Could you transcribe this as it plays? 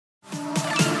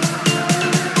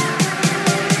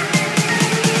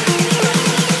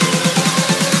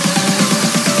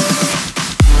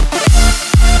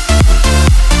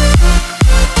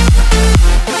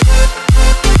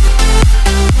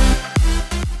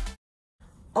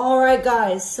Alright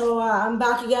guys, so I'm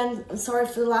back again. I'm sorry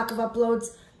for the lack of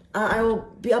uploads. I will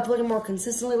be uploading more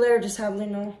consistently later, just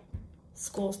having,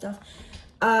 school stuff.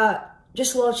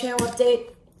 Just a little channel update.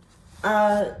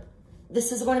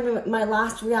 This is going to be my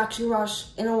last reaction rush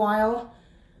in a while.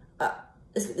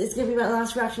 It's going to be my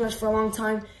last reaction rush for a long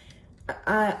time.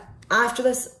 After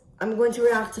this, I'm going to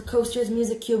react to Coaster's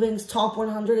Music Cubing's Top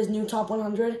 100, his new Top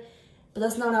 100. But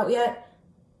that's not out yet.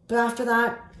 But after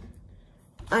that,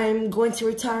 I'm going to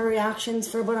retire reactions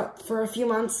for a few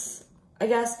months, I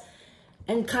guess,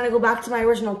 and kind of go back to my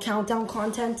original countdown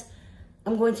content.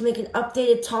 I'm going to make an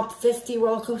updated top 50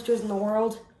 roller coasters in the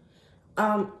world.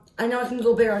 I know I can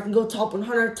go bigger. I can go top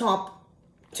 100, top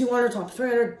 200, top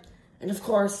 300, and of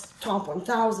course, top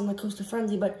 1,000 like Coaster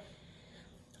Frenzy, but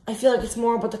I feel like it's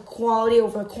more about the quality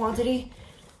over the quantity.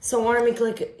 So I want to make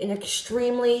like an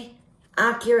extremely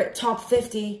accurate top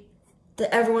 50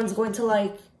 that everyone's going to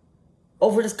like,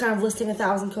 over just kind of listing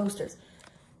 1,000 coasters.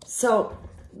 So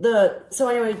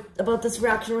anyway, about this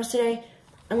reaction rush today,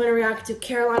 I'm going to react to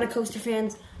Carolina Coaster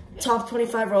Fans' top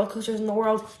 25 roller coasters in the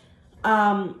world,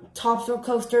 top thrill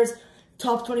coasters,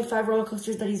 top 25 roller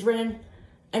coasters that he's ridden,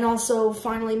 and also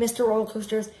finally Mr. Roller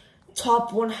Coaster's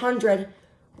top 100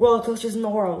 roller coasters in the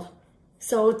world.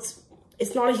 So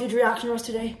it's not a huge reaction rush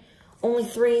today. Only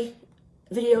 3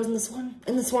 videos in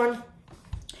this one.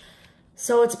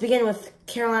 So let's begin with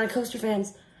Carolina Coaster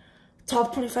Fans'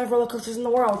 top 25 roller coasters in the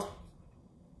world.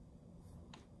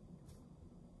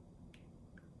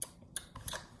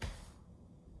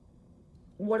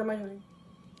 What am I doing?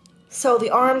 So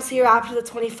the arms here after the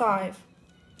 25.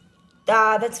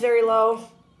 That's very low.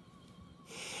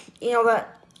 You know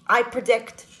that I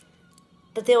predict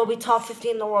that they will be top 50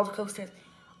 in the world coasters.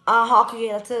 Hockey,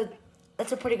 that's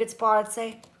a pretty good spot, I'd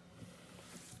say.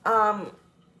 No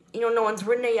one's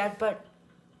ridden it yet, but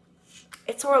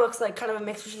it sort of looks like kind of a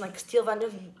mix between like Steel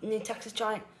Vendors and New Texas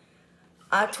Giant.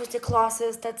 Twisted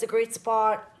Colossus, that's a great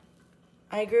spot.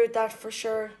 I agree with that for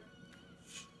sure.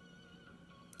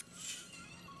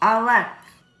 Lek,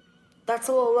 that's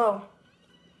a little low.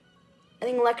 I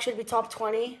think Lek should be top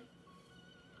 20.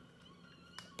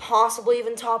 Possibly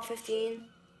even top 15.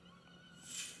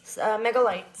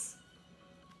 Megalites.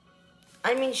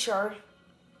 I mean, sure.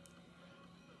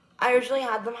 I originally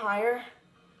had them higher,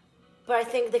 but I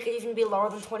think they could even be lower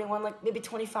than 21, like maybe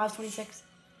 25, 26.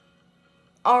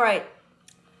 Alright,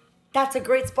 that's a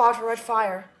great spot for Red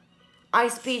Fire.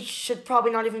 Ice Beach should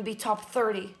probably not even be top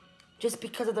 30, just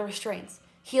because of the restraints.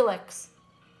 Helix.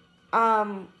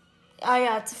 Yeah,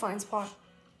 it's a fine spot.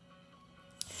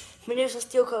 Medusa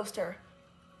Steel Coaster.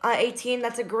 18,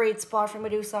 that's a great spot for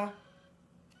Medusa.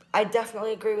 I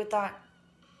definitely agree with that.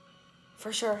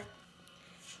 For sure.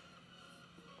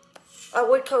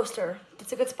 Wood Coaster.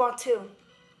 That's a good spot too.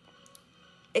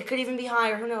 It could even be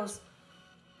higher, who knows.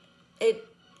 It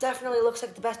definitely looks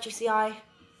like the best GCI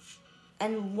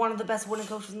and one of the best wooden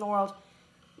coasters in the world.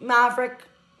 Maverick,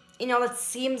 that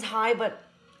seems high, but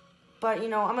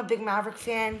I'm a big Maverick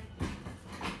fan.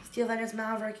 Steel Vendors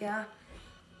Maverick, yeah.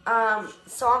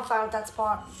 So I'm fine with that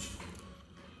spot.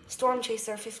 Storm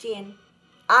Chaser, 15.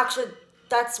 Actually,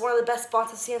 that's one of the best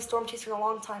spots I've seen a Storm Chaser in a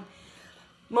long time.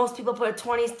 Most people put it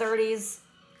 20s, 30s.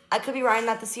 I could be riding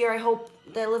that this year. I hope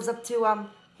that it lives up to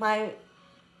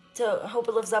hope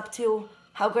it lives up to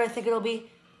how good I think it'll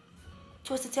be.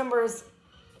 Twisted Timbers.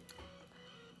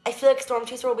 I feel like Storm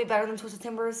Chaser will be better than Twisted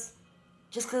Timbers,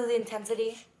 just because of the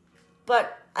intensity.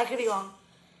 But I could be wrong.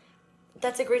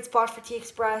 That's a great spot for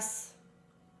T-Express.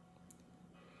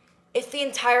 If the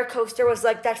entire coaster was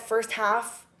like that first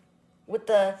half, with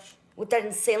that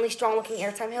insanely strong looking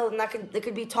airtime hill, then that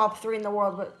could be top 3 in the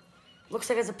world, but looks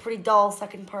like it's a pretty dull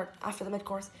second part after the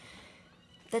mid-course.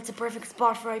 That's a perfect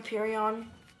spot for Hyperion.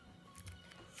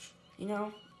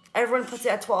 Everyone puts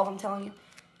it at 12, I'm telling you.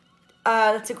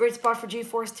 That's a great spot for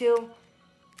G-Force too.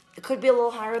 It could be a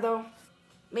little higher though.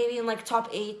 Maybe in like top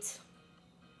 8.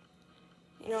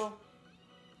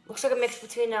 Looks like a mix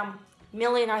between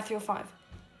Millie and I-305.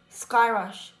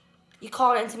 Skyrush. You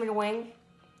call it Intamin Wing.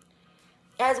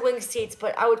 It has wing seats,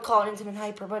 but I would call it Intamin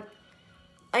Hyper, but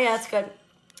yeah, it's good.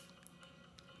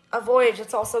 A Voyage,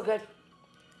 it's also good.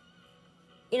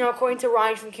 According to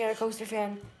Ryan from Canada Coaster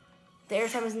Fan, the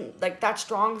airtime isn't like that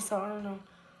strong, so I don't know.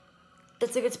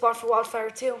 That's a good spot for Wildfire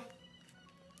too.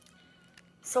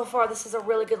 So far, this is a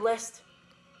really good list.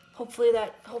 Hopefully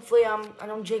I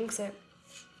don't jinx it.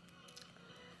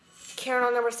 Karen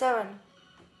on number 7.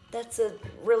 That's a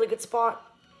really good spot.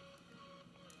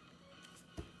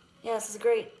 Yeah, this is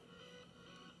great.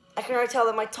 I can already tell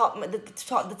that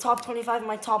the top 25 and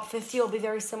my top 50 will be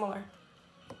very similar.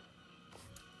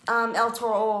 El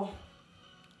Toro,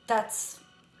 that's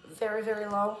very, very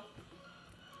low.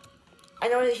 I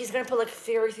know that he's going to put like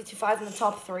Fury 325 in the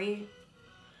top 3.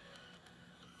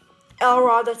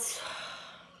 Elrod, that's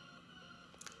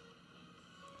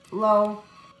low.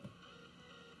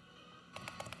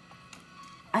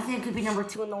 I think it could be number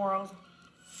 2 in the world.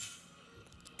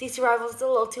 DC Rivals is a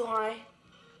little too high.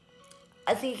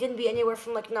 I think it can be anywhere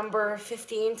from like number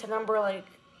 15 to number like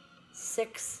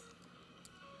 6.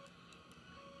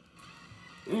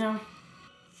 You know.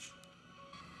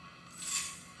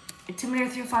 Intimidator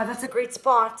 305, that's a great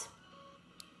spot.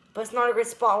 But it's not a great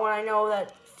spot when I know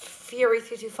that Fury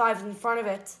 325 is in front of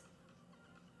it.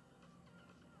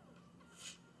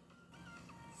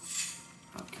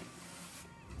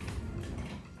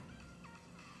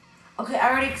 Okay,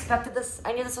 I already expected this.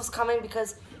 I knew this was coming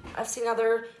because I've seen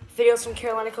other videos from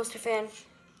Carolina Coaster Fan.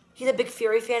 He's a big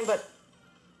Fury fan, but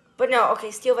no,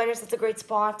 okay, Steel Vendors, that's a great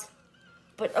spot.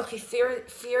 But okay, Fury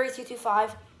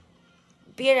 325,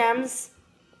 B&Ms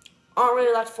aren't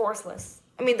really that forceless.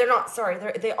 I mean, they're not, sorry,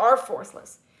 they are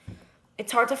forceless.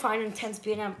 It's hard to find an intense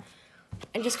B&M.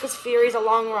 And just because Fury's a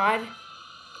long ride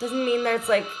doesn't mean that it's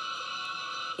like,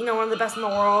 you know, one of the best in the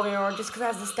world, you know, or just because it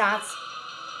has the stats.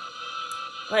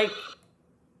 Like,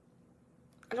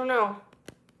 I don't know.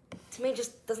 To me, it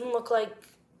just doesn't look like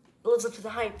it lives up to the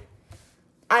hype.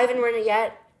 I haven't ridden it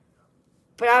yet,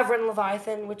 but I've ridden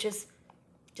Leviathan, which is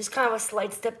just kind of a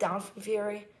slight step down from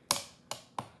Fury.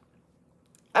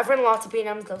 I've ridden lots of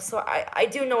B&Ms though, so I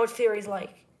do know what Fury's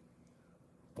like.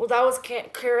 Well, that was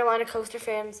Carolina Coaster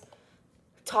Fans'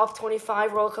 top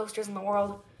 25 roller coasters in the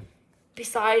world.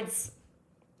 Besides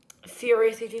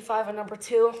Fury 325 at number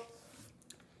 2.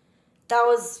 That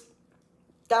was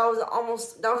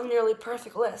a nearly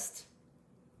perfect list.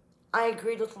 I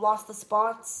agreed with lots of the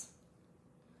spots.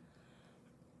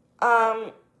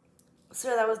 So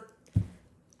that was,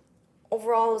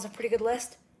 overall, it was a pretty good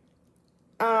list.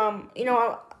 You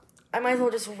know, I might as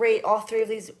well just rate all 3 of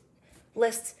these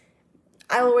lists.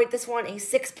 I will rate this one a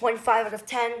 6.5 out of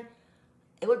 10.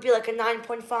 It would be like a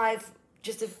 9.5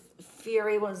 just if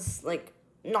Fury was like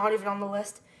not even on the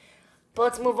list. But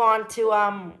let's move on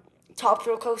to top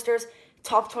thrill coasters,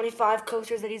 top 25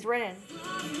 coasters that he's ridden.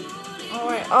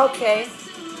 Alright, okay.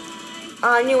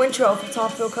 New intro for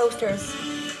top thrill coasters.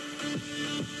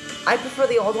 I prefer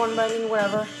the old one, but I mean,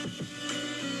 whatever.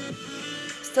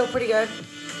 Still pretty good.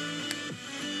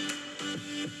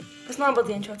 It's not about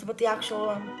the intro, it's about the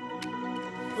actual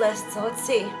list, so let's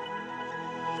see.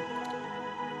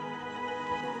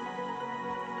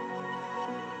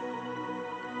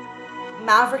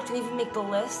 Maverick didn't even make the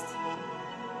list.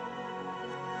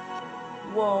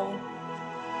 Whoa.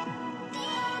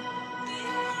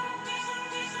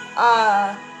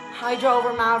 Hydra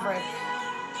over Maverick.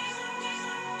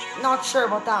 Not sure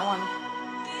about that one.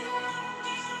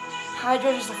 Hydra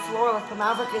is just a floor, but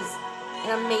Maverick is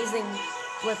an amazing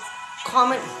lift.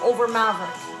 Comet over Maverick.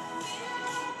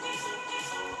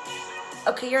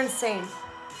 Okay, you're insane.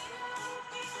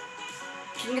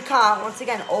 King Ka, once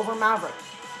again, over Maverick.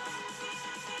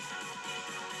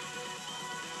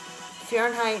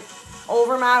 Fahrenheit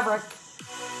over Maverick.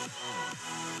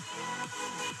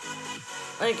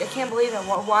 Like, I can't believe it.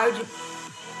 Why would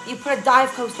you put a dive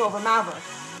coaster over Maverick?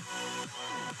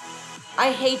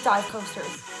 I hate dive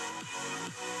coasters.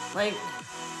 Like,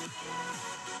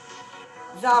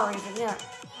 Valraven, yeah.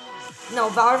 No,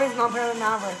 Valraven's not better than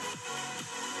Maverick.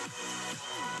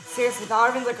 Seriously,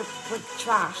 Valraven's like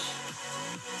trash.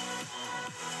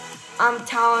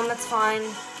 Talon, that's fine.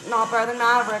 Not better than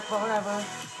Maverick, but whatever.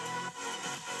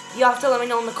 You have to let me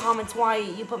know in the comments why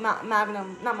you put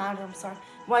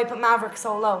why you put Maverick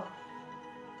so low.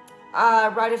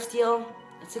 Ride of Steel,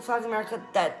 Six Flags America,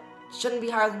 that shouldn't be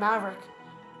higher than Maverick.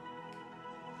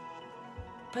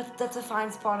 But that's a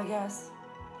fine spot, I guess.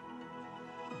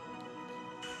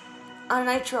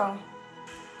 Nitro,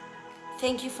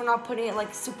 thank you for not putting it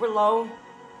like super low.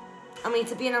 I mean,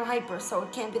 it's a B&M Hyper, so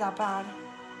it can't be that bad.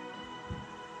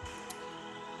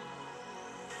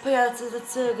 But yeah,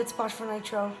 that's a good spot for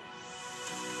Nitro.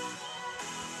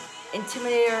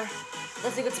 Intimidator,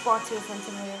 that's a good spot too for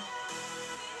Intimidator.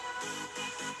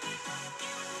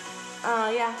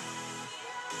 Yeah.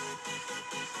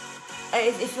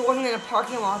 If it wasn't in a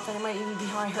parking lot, then it might even be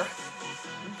higher.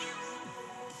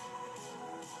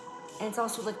 And it's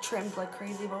also like trimmed like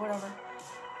crazy, but whatever.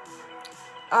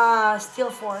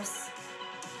 Steel Force.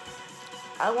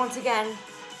 Once again,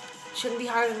 shouldn't be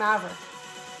higher than Maverick.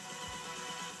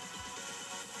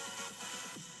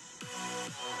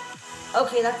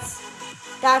 Okay, that's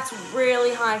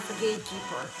really high for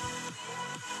Gatekeeper.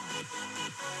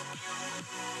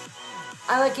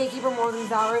 I like Gatekeeper more than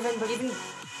Valraven, but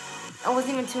I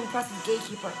wasn't even too impressed with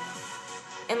Gatekeeper.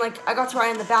 And like I got to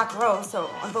ride in the back row, so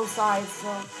on both sides,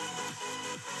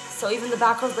 so even the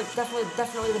back row's like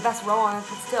definitely the best row on it,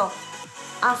 but still,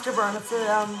 Afterburn, that's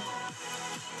a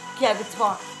yeah, good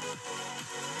spot.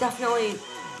 Definitely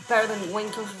better than wing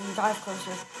coasters and dive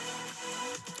coasters.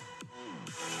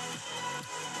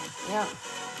 Yeah.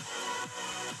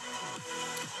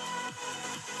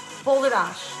 Boulder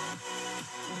Dash.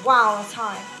 Wow, that's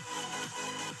high.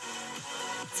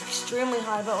 It's extremely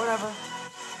high, but whatever.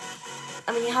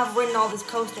 I mean, you have ridden all these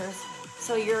coasters,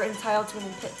 so you're entitled to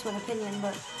an opinion,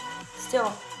 but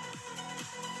still.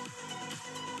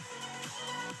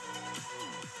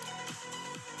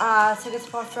 It's a good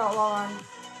spot for Outlaw Run.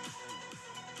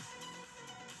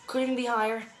 Couldn't be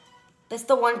higher. That's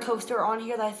the one coaster on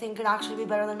here that I think could actually be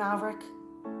better than Maverick.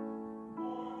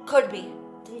 Could be.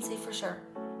 Didn't say for sure.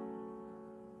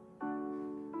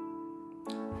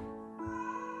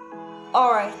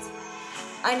 Alright.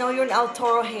 I know you're an El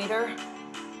Toro hater,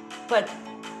 but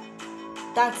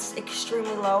that's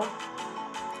extremely low.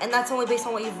 And that's only based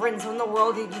on what you've ridden. So in the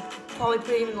world, you probably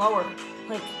put it even lower.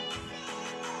 Like,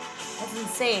 that's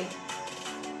insane.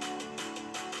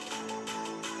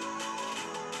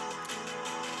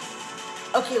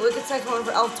 Okay, look at second one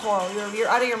for El Toro. You're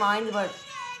out of your mind, but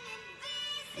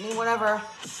I mean, whatever.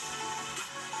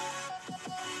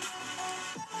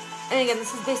 And again,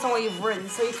 this is based on what you've ridden,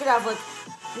 so you could have like,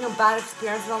 you know, bad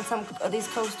experiences on some of these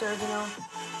coasters, you know.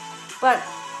 But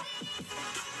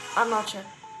I'm not sure.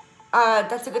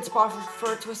 That's a good spot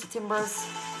for Twisted Timbers.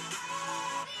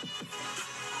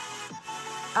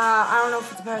 I don't know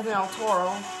if it's better than El Toro.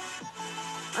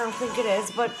 I don't think it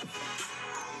is, but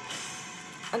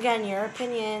again, your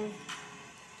opinion.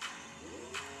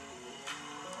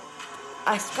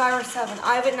 Skyrush 7.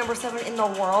 I have it number 7 in the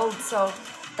world, so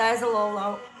that is a little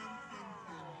low.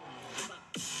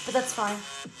 But that's fine.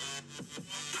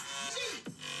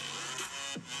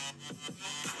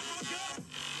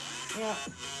 Yeah.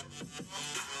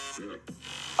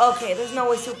 Okay, there's no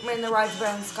way Superman in the Ride's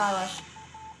better than Skyrush.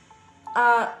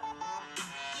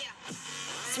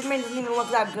 Superman doesn't even look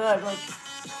that good, like,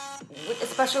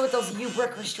 especially with those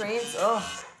U-brick restraints. Ugh.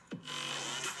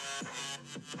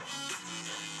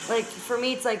 Like, for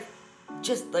me, it's like,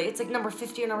 just like, it's like number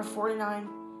 50 or number 49.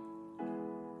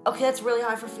 Okay, that's really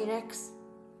high for Phoenix.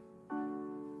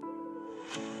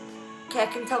 Okay, I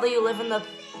can tell that you live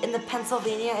in the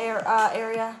Pennsylvania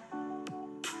area.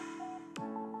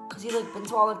 Cause you like been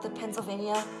to all like the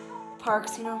Pennsylvania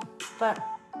parks, you know. But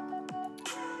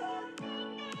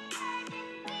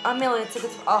Amelia, it's a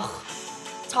good.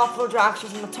 Top row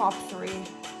dragsters in the top 3.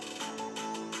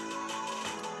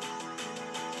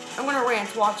 I'm gonna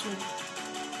rant. Watch me.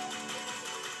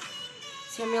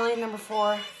 See, Amelia number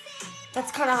 4.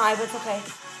 That's kind of high, but it's okay.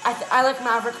 I like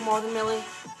Maverick more than Millie.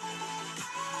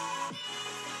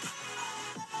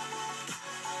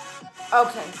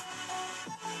 Okay.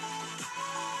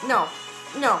 No.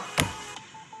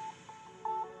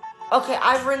 Okay,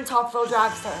 I've ridden Top Row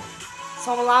Dragster,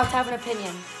 so I'm allowed to have an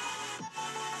opinion.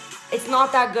 It's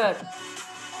not that good.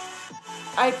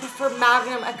 I prefer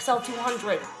Magnum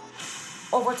XL200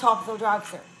 over Top Row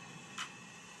Dragster.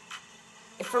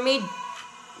 It, for me,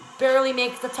 barely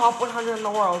makes the top 100 in the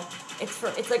world.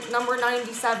 It's like number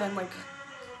 97, like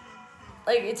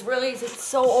it's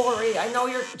so overrated. I know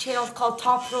your channel's called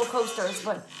Top Thrill Coasters,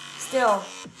 but still,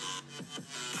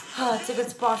 it's a good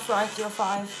spot for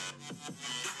I-305.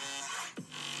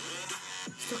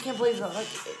 Still can't believe that, like,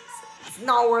 it's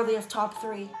not worthy of top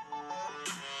 3.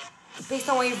 Based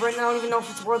on what you've written, I don't even know if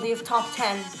it's worthy of top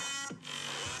 10.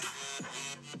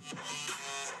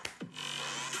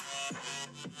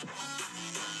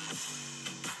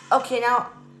 Okay, now,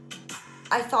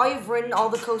 I thought you've written all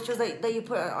the coasters that you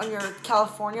put on your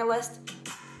California list,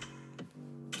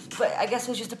 but I guess it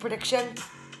was just a prediction.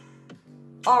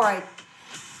 Alright.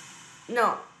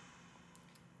 No.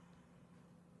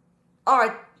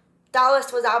 Alright. That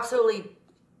list was that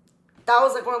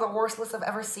was like one of the worst lists I've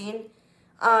ever seen.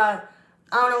 I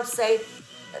don't know what to say.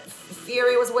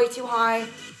 Fury was way too high.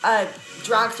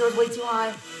 Dragster was way too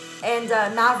high. And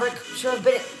Maverick should have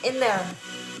been in there.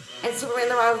 And Superman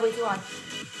the Ride was way too high.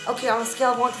 Okay, on a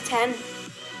scale of 1 to 10,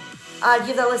 I'd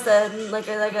give that list a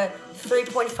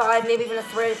 3.5, maybe even a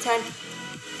 3 out of 10.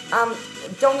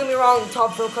 Don't get me wrong,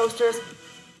 Top Thrill Coasters,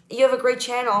 you have a great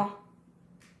channel,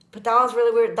 but that was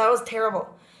really weird. That was terrible.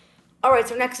 Alright,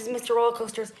 so next is Mr. Roller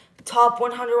Coasters, top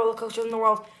 100 roller coasters in the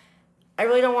world. I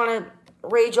really don't want to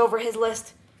rage over his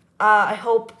list. I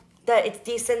hope that it's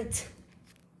decent.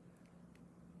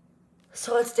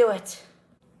 So let's do it.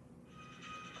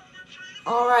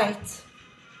 Alright.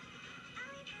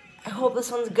 I hope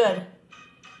this one's good.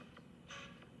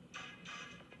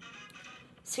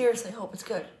 Seriously, hope it's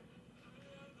good.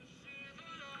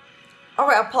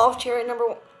 Alright, Apollo Chariot number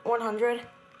 100.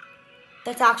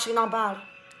 That's actually not bad.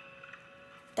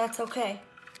 That's okay.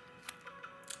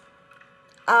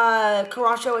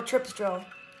 Karacho with Trips Drill.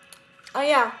 Oh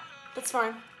yeah, that's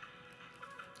fine.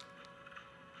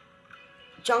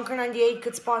 Junker 98,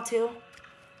 good spot too.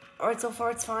 Alright, so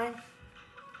far it's fine.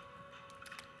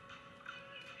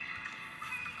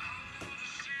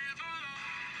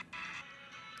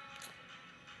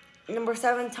 Number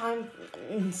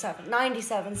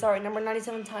 97, sorry, number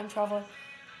 97 Time Traveler.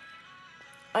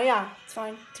 Oh yeah, it's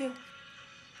fine too.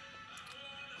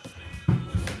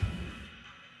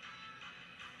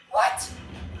 What?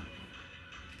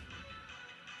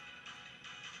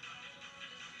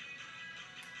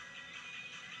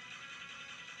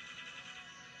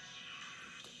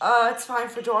 It's fine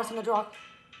for Doris on the draw.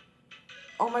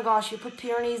 Oh my gosh, you put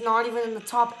Pyrenees not even in the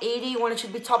top 80 when it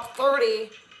should be top 30.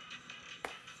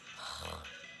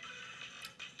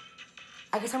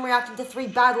 I guess I'm reacting to 3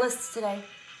 bad lists today.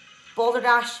 Boulder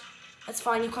Dash, that's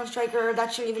fine. Yukon Striker,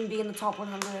 that shouldn't even be in the top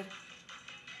 100.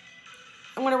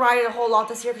 I'm going to ride it a whole lot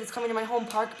this year because it's coming to my home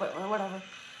park, but whatever.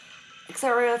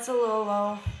 Xavier, that's a little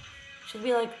low. Should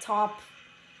be like top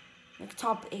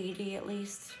 80 at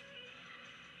least.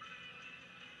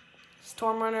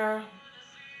 Stormrunner,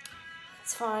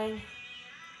 it's fine.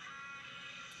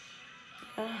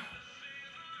 Yeah.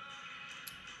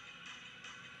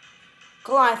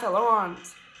 Goliath at Laurent.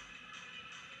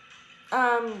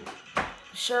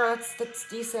 Sure, that's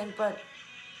decent, but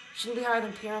shouldn't be higher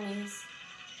than Pyrenees.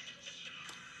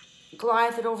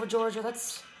 Goliath at Over Georgia,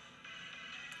 it's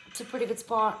a pretty good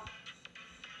spot.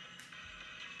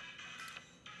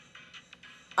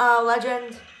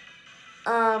 Legend.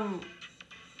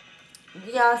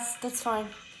 Yes, that's fine.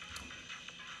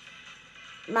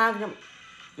 Magnum.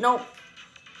 Nope.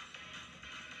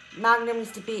 Magnum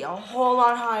needs to be a whole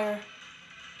lot higher.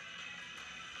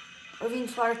 Ravine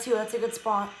Flyer 2, that's a good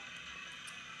spot.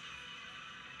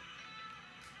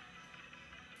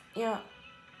 Yeah.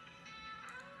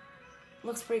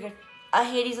 Looks pretty good.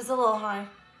 Hades is a little high.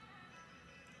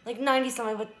 Like 90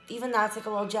 something, but even that's like a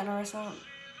little generous.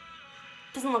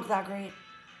 Doesn't look that great.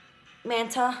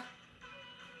 Manta.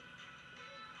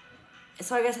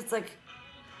 So I guess it's like,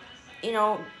 you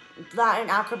know, that and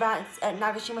Acrobat at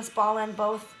Nagashima Spa Land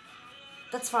both.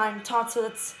 That's fine. Tatsu,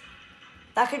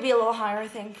 that could be a little higher, I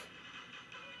think.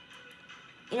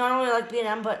 You know, I don't really like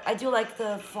B&M, but I do like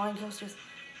the flying coasters.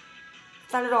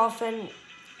 Thunder Dolphin,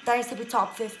 that needs to be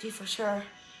top 50 for sure.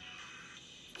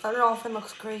 Thunder Dolphin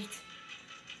looks great.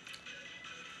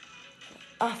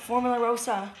 Formula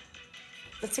Rosa,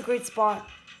 that's a great spot.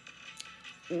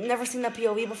 Never seen that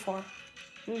POV before.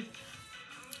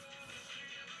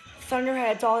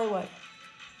 Thunderhead, Dollywood.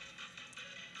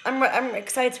 I'm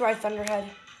excited to ride Thunderhead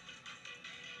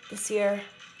this year.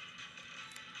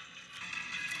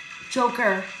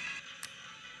 Joker.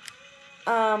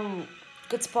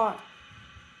 Good spot.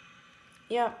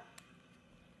 Yeah.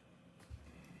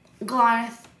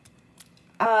 Goliath.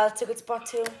 It's a good spot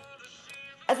too.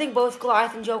 I think both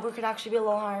Goliath and Joker could actually be a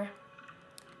little higher.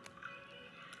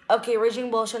 Okay,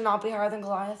 Raging Bull should not be higher than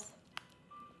Goliath.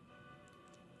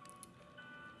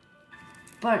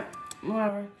 But,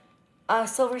 whatever.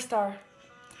 Silver Star.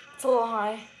 It's a little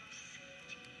high.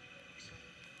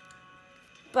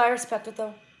 But I respect it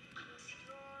though.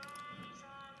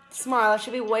 Smile, that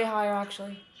should be way higher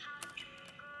actually.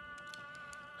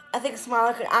 I think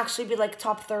Smiler could actually be like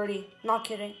top 30. Not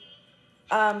kidding.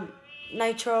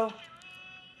 Nitro.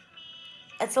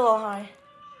 It's a little high.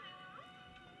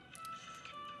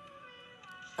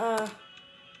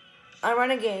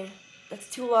 Renegade. That's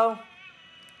too low.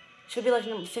 Should be like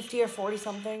 50 or 40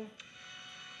 something.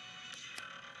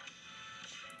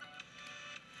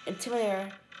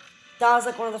 Intimidator. That was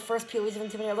like one of the first POVs of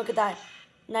Intimidator. Look at that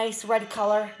nice red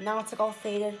color. Now it's like all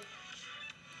faded.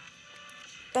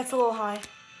 That's a little high.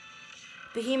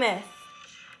 Behemoth.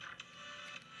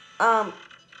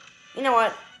 You know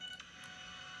what?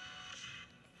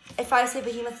 If I say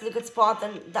Behemoth is a good spot,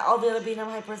 then all the other B&M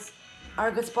hypers are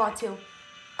a good spot too.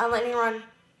 Lightning Run,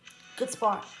 good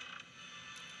spot.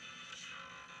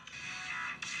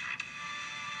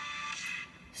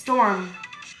 Storm.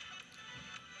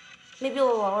 Maybe a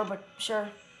little lower, but sure.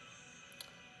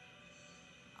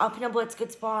 Peanut Blitz,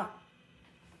 good spot.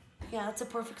 Yeah, that's a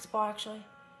perfect spot actually.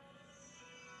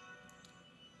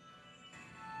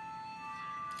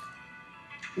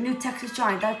 New Texas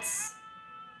Giant, I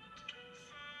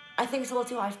think it's a little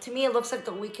too high. To me, it looks like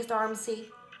the weakest RMC.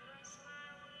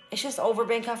 It's just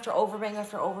overbank after overbank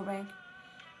after overbank.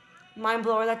 Mind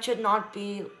Blower, that should not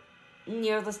be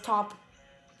near this top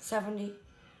 70.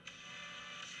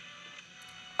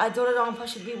 Dododon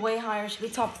should be way higher. Should be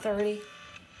top 30.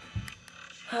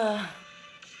 The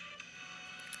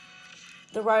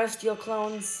Rider Steel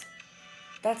clones.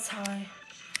 That's high.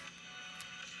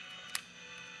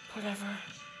 Whatever.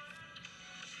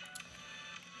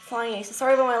 Flying Ace.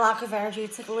 Sorry about my lack of energy.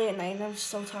 It's like late at night and I'm just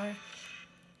so tired.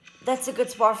 That's a good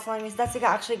spot for Flying Ace. That's like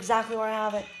actually exactly where I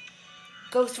have it.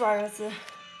 Ghost Rider.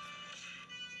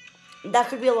 That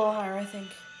could be a little higher, I think.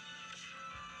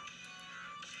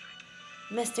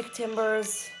 Mystic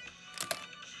Timbers.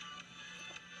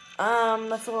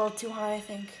 That's a little too high, I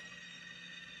think.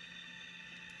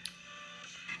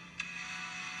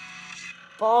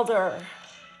 Balder.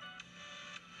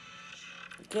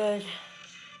 Good.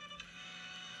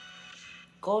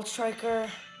 Gold Striker.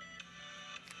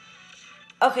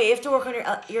 Okay, you have to work on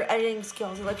your editing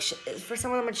skills. Like for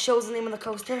some of them, it shows the name of the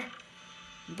coaster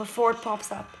before it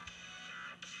pops up.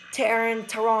 Terran,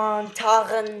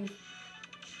 Taran.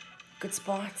 Good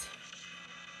spot.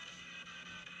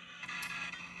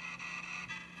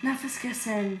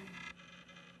 Nefeskissen.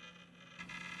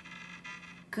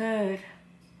 Good.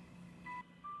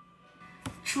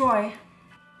 Troy.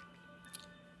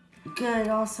 Good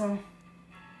also.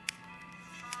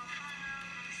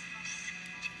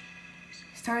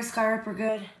 Star Skyripper,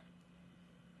 good.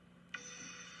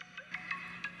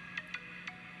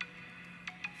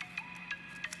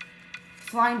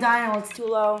 Flying Dino, it's too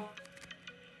low.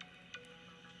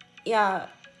 Yeah,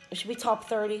 it should be top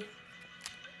 30.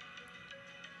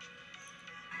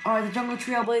 Alright, the Jungle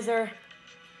Trailblazer.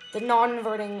 The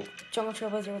non-inverting Jungle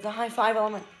Trailblazer with the high 5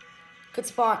 element. Good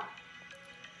spot.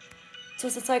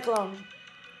 Twisted Cyclone.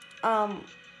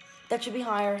 That should be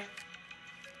higher.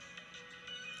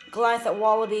 Goliath at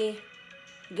Wallaby.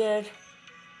 Good.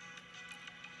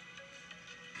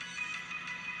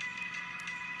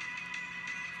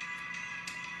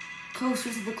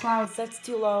 Coasters of the Clouds. That's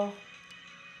too low.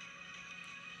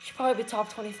 Should probably be top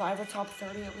 25 or top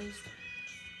 30 at least.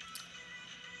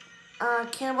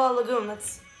 Cannonball Lagoon.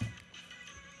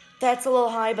 That's a little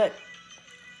high, but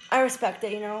I respect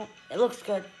it, you know. It looks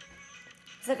good.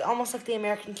 It's like almost like the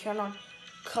American Canon.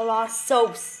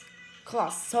 Colossus.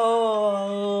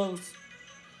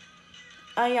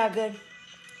 Yeah, good.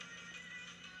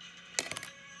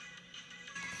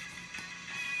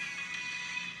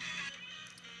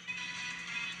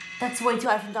 That's way too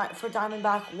high for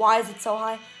Diamondback. Why is it so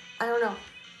high? I don't know.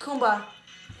 Kumba.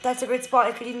 That's a great spot.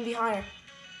 It could even be higher.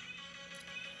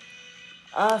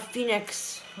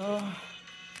 Phoenix. Oh.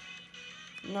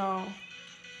 No.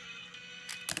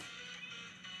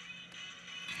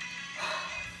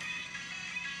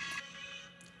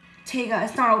 Tega.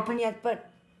 It's not open yet, but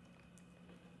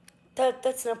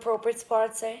that's an appropriate spot,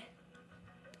 I'd say.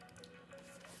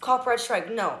 Copperhead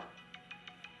Strike. No.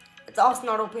 It's also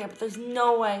not open yet, but there's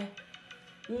no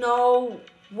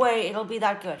way it'll be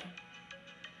that good.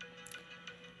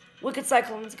 Wicked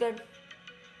Cyclone's good.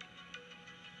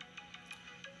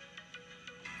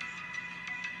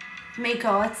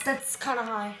 Mako, that's kind of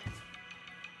high.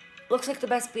 Looks like the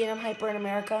best B&M Hyper in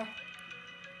America.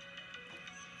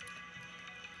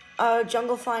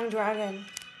 Jungle Flying Dragon.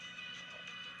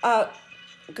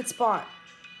 Good spot.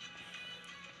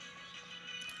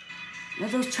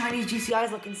 Those Chinese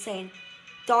GCIs look insane.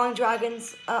 Darling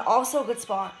Dragons, also a good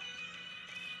spot.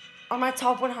 On my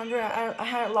top 100, I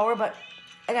had it lower, but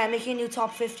again, making a new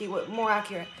top 50, more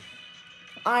accurate.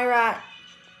 IRAT,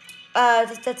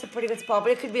 that's a pretty good spot,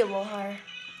 but it could be a little higher.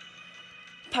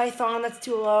 Python, that's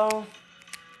too low.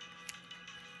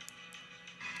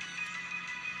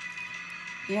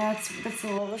 Yeah, that's a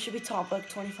little, that should be top, like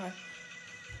 25.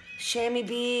 Chamois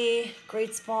B,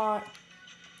 great spot.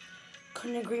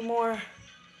 Couldn't agree more.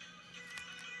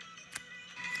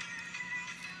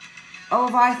 Oh,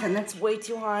 Leviathan, that's way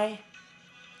too high.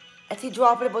 I think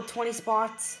drop it about 20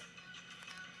 spots.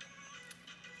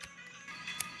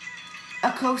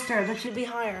 A coaster, that should be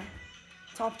higher.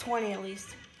 Top 20 at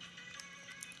least.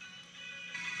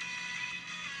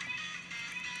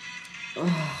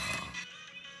 Ugh.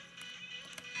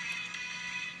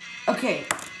 Okay,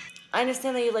 I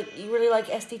understand that you really like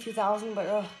SD2000, but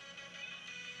ugh.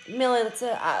 Millie,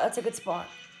 that's a good spot.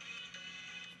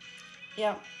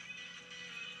 Yeah.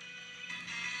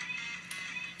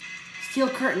 Steel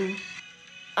Curtain.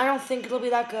 I don't think it'll be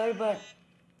that good, but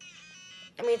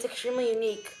I mean it's extremely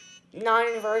unique.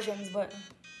 9 inversions, but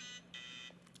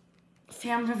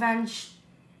Phantom's Revenge.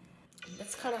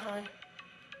 That's kind of high.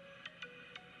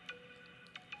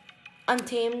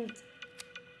 Untamed.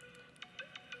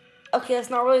 Okay, that's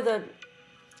not really the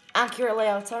accurate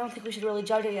layout, so I don't think we should really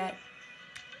judge it yet.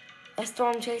 A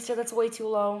Storm Chaser, that's way too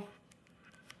low.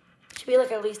 Should be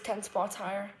like at least 10 spots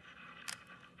higher.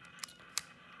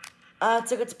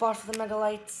 It's a good spot for the Mega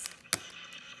Lights.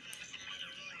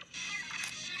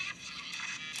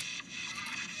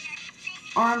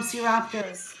 RMC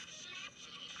Raptors.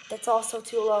 That's also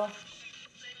too low.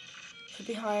 Should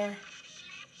be higher.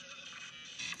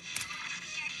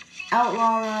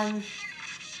 Outlaw Run.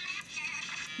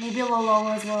 Maybe a little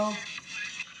lower as well.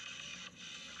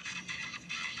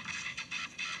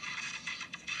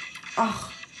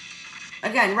 Ugh.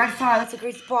 Again, Red Fire, that's a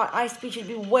great spot. Ice Speed should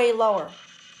be way lower.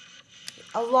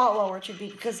 A lot lower it should be,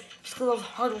 because just because those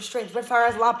hard restraints. Red Fire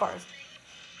has lap bars.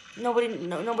 Nobody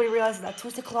realizes that.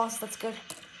 Twisted Colossus, that's good.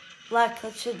 Black,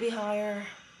 that should be higher.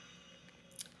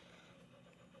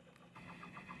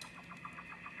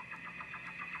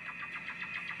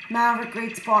 Maverick,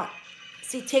 great spot.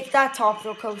 See, take that top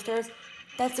thrill coasters.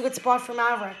 That's a good spot for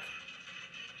Maverick.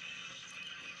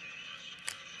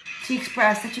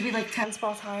 T-Express, that should be like 10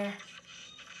 spots higher.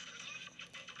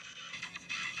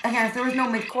 Again, if there was no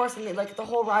mid-course and like the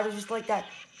whole ride was just like that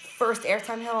first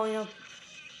airtime hill, you know,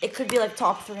 it could be like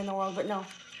top 3 in the world, but no.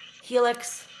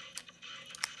 Helix.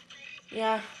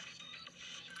 Yeah.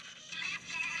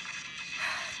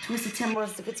 Twisted Timber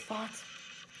is a good spot.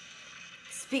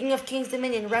 Speaking of King's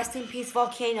Dominion, rest in peace,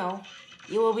 Volcano.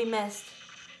 You will be missed.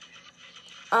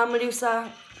 Medusa,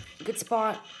 good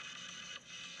spot.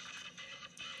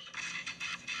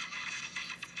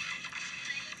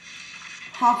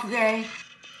 Hawkeye.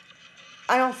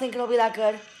 I don't think it'll be that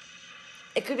good.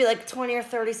 It could be like 20 or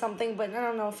 30 something, but I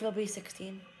don't know if it'll be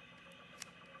 16.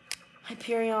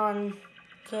 Hyperion,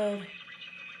 good.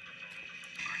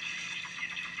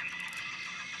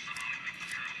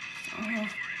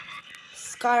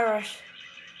 Skyrush.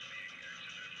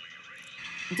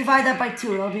 Divide that by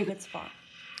 2, it'll be a good spot.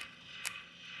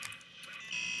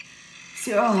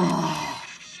 So,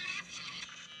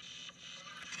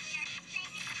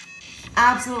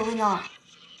 absolutely not.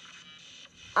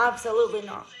 Absolutely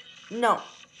not. No.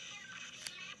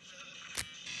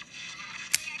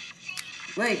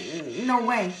 Wait, no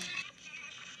way.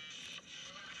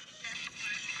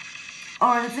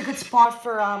 Oh, that's a good spot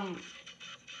for,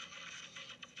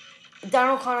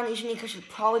 Dino Con and Ishinika should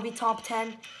probably be top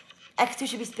 10. X2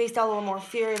 should be spaced out a little more.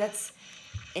 Fury, that's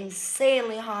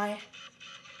insanely high.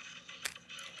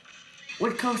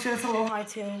 Wood Coaster, that's a little high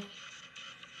too.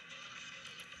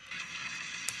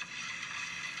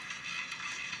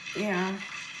 Yeah.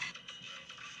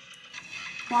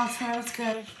 Monster, that's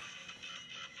good.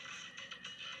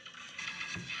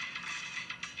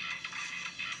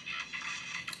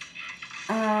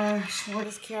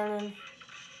 Schwartz Kiernan.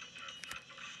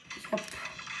 Yep.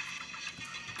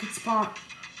 Good spot.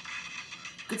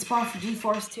 Good spot for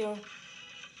G-Force too.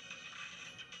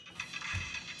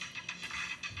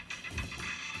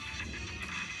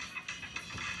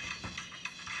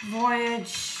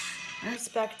 Voyage. I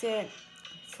respect it.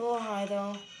 It's a little high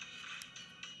though.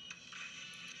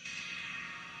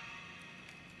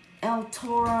 El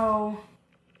Toro.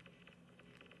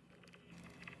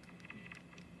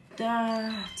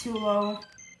 Too low.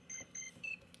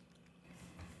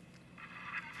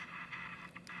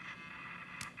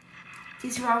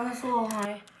 DC Robin, that's a little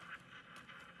high.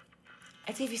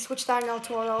 I think if you switch that in El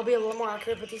Toro, that'll be a little more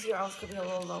accurate, but DC Robin could be a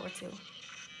little lower too.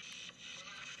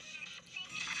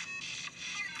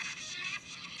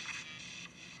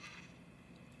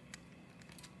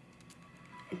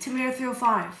 Intimidator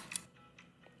 305.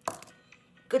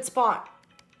 Good spot.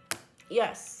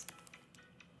 Yes.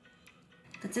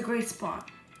 That's a great spot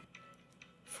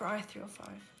for I-305.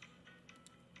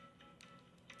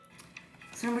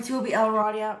 So number 2 will be El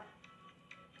Radia.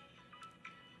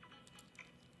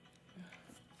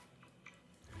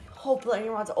 Hope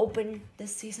Lightning Rod's open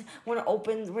this season. When it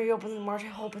opens, reopens in March, I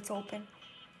hope it's open.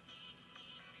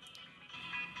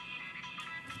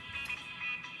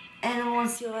 And I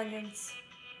want to see Legends.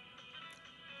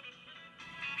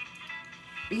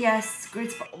 Yes,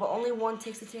 great spot. But only one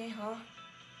takes it today, huh?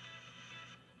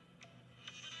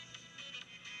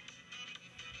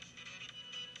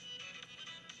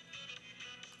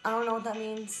 I don't know what that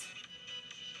means.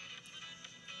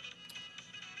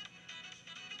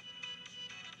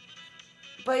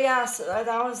 But yeah, so that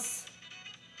was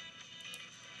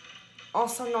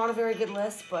also not a very good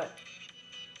list, but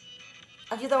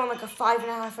I give that one like a 5.5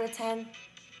 out of 10.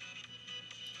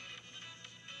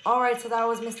 Alright, so that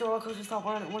was Mr. Roller Coaster's Top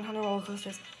 100 Roller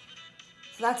Coasters.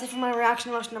 So that's it for my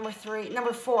reaction rush number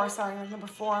 4, sorry, number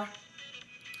 4.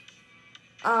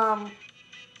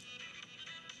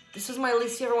 This was my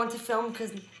least favorite one to film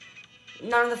because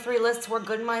none of the 3 lists were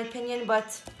good in my opinion,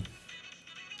 but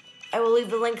I will leave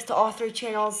the links to all 3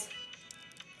 channels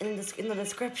in the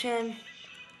description.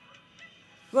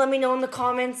 Let me know in the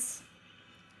comments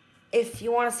if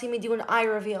you want to see me do an eye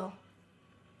reveal.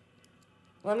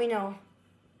 Let me know.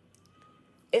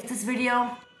 If this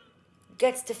video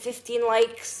gets to 15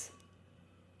 likes,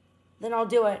 then I'll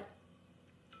do it.